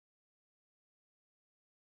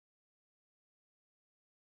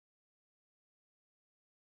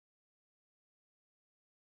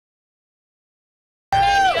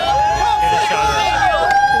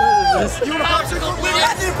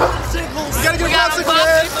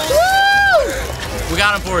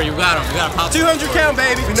got him for you. We got him. We got a popsicle. 200 count,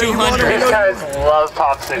 baby. We know you want 'em. These guys love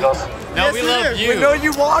popsicles. No, yes, we love you. We know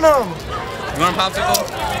you want them. You want a popsicle?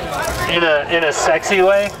 In a sexy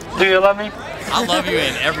way. Do you love me? I love you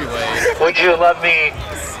in every way. Would you love me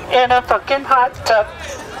in a fucking hot tub?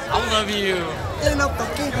 I love you. In a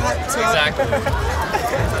fucking hot tub. Exactly.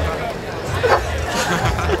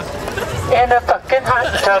 In a fucking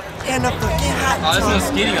hot tub. In a fucking hot tub. Oh, there's no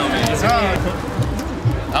skating on me.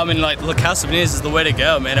 I mean, like, look, House of Veneers is the way to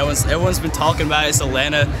go, man. Everyone's been talking about it. It's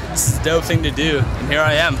Atlanta. It's a dope thing to do, and here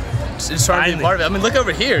I am, just trying to be a part of it. I mean, look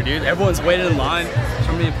over here, dude. Everyone's waiting in line,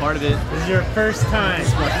 trying to be a part of it. This is your first time.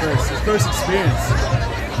 It's my first experience.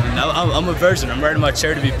 I'm a virgin. I'm ready my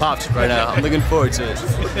chair to be popped right now. I'm looking forward to it.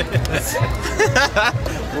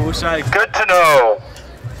 Good to know.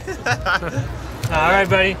 All right,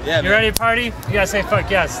 buddy. Yeah, you ready to party? You gotta say fuck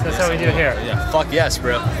yes. That's how we do here. Yeah, fuck yes,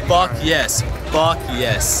 bro. Fuck yes. Fuck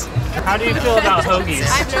yes. How do you feel about hoagies?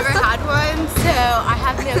 I've never had one, so I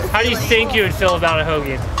have no feeling. How do you think you would feel about a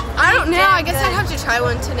hoagie? I don't know. I guess I'd have to try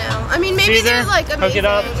one to know. I mean, maybe Caesar, they're like amazing. hook it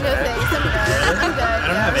up. No thanks. I'm good. I'm good. I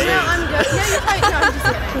don't have AIDS. No, I'm good. No, you're fine. No, I'm just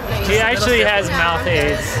kidding. She actually has mouth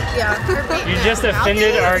AIDS. Yeah. Perfect. You just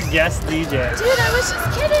offended our guest DJ. Dude, I was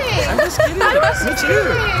just kidding. I'm just kidding. I was Me just too.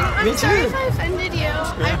 kidding. I'm Me sorry too. if I offended you.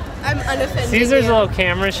 I'm unoffended. Caesar's you. a little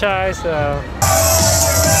camera shy, so.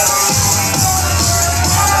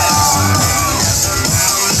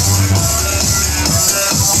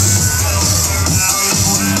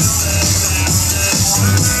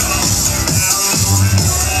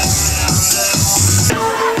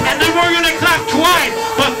 We're gonna clap twice,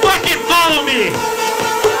 but fucking follow me.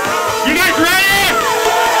 You guys ready?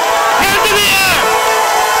 Hands in the air.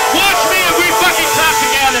 Watch me and we fucking clap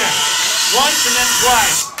together. Once and then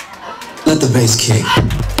twice. Let the bass kick.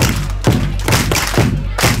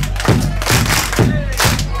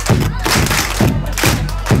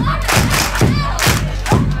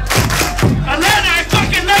 Atlanta, I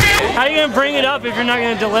fucking love you. How are you gonna bring it up if you're not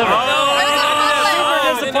gonna deliver? Super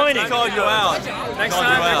disappointing. Called you out. Next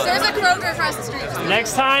time. There's a Kroger across the street.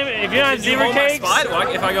 Next time, if you don't have zebra cakes,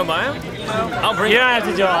 If I go buy them, I'll bring you don't have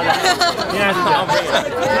to do all that. You don't have to do all that.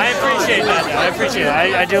 I appreciate that, though. I appreciate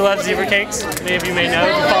it. I do love zebra cakes. Many of you may know.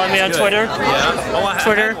 You follow me on Twitter. Yeah. Oh, I have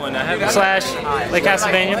Twitter one. / Lake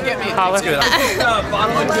Castlevania. Holla.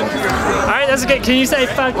 Alright, that's okay. Can you say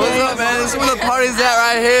fuck What's yes? up, man? This is where the party's at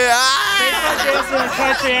right here. Say fuck yes in a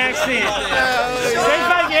country accent. Say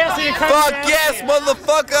fuck yes in a country Fuck accent. yes,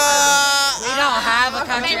 motherfucker! We don't have a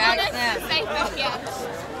country accent. Say fuck yes.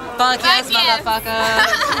 Fuck yes, Fuck yes.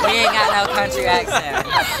 motherfucker. We ain't got no country accent.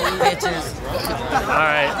 Bitches.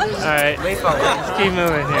 Alright. Let's keep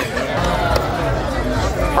moving here.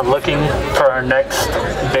 I'm looking for our next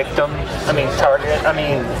victim.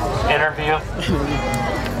 Interview.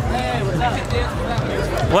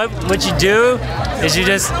 What you do is you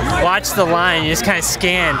just watch the line, you just kind of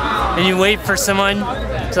scan, and you wait for someone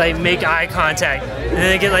to like make eye contact, and then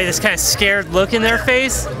they get like this kind of scared look in their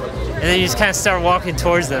face, and then you just kind of start walking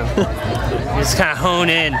towards them. You just kind of hone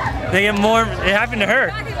in. They get more. It happened to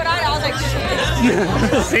her.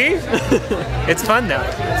 See? It's fun though.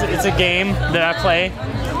 It's a game that I play.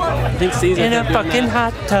 I think Caesar In a fucking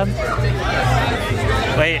hot tub.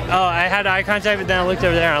 Wait, oh, I had eye contact, but then I looked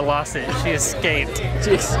over there and I lost it. She escaped.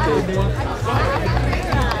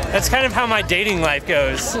 That's kind of how my dating life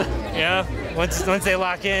goes. You know? Once they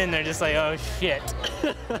lock in, they're just like, oh shit.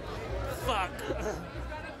 Fuck.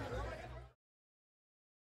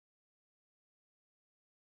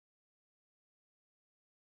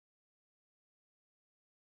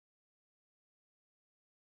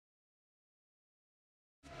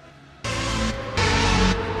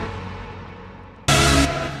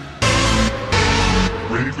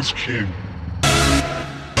 Raven's King.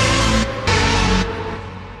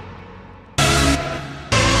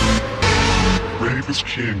 Raven's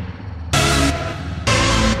King.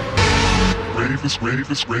 Raven's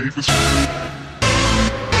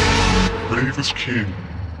King.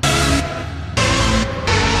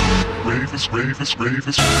 Raven's.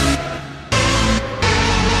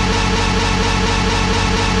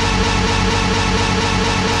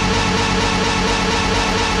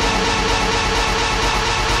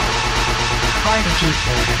 Party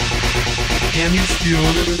people. Can you feel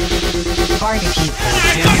it? Party people.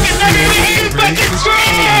 Can you feel it? Raven's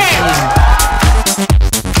King.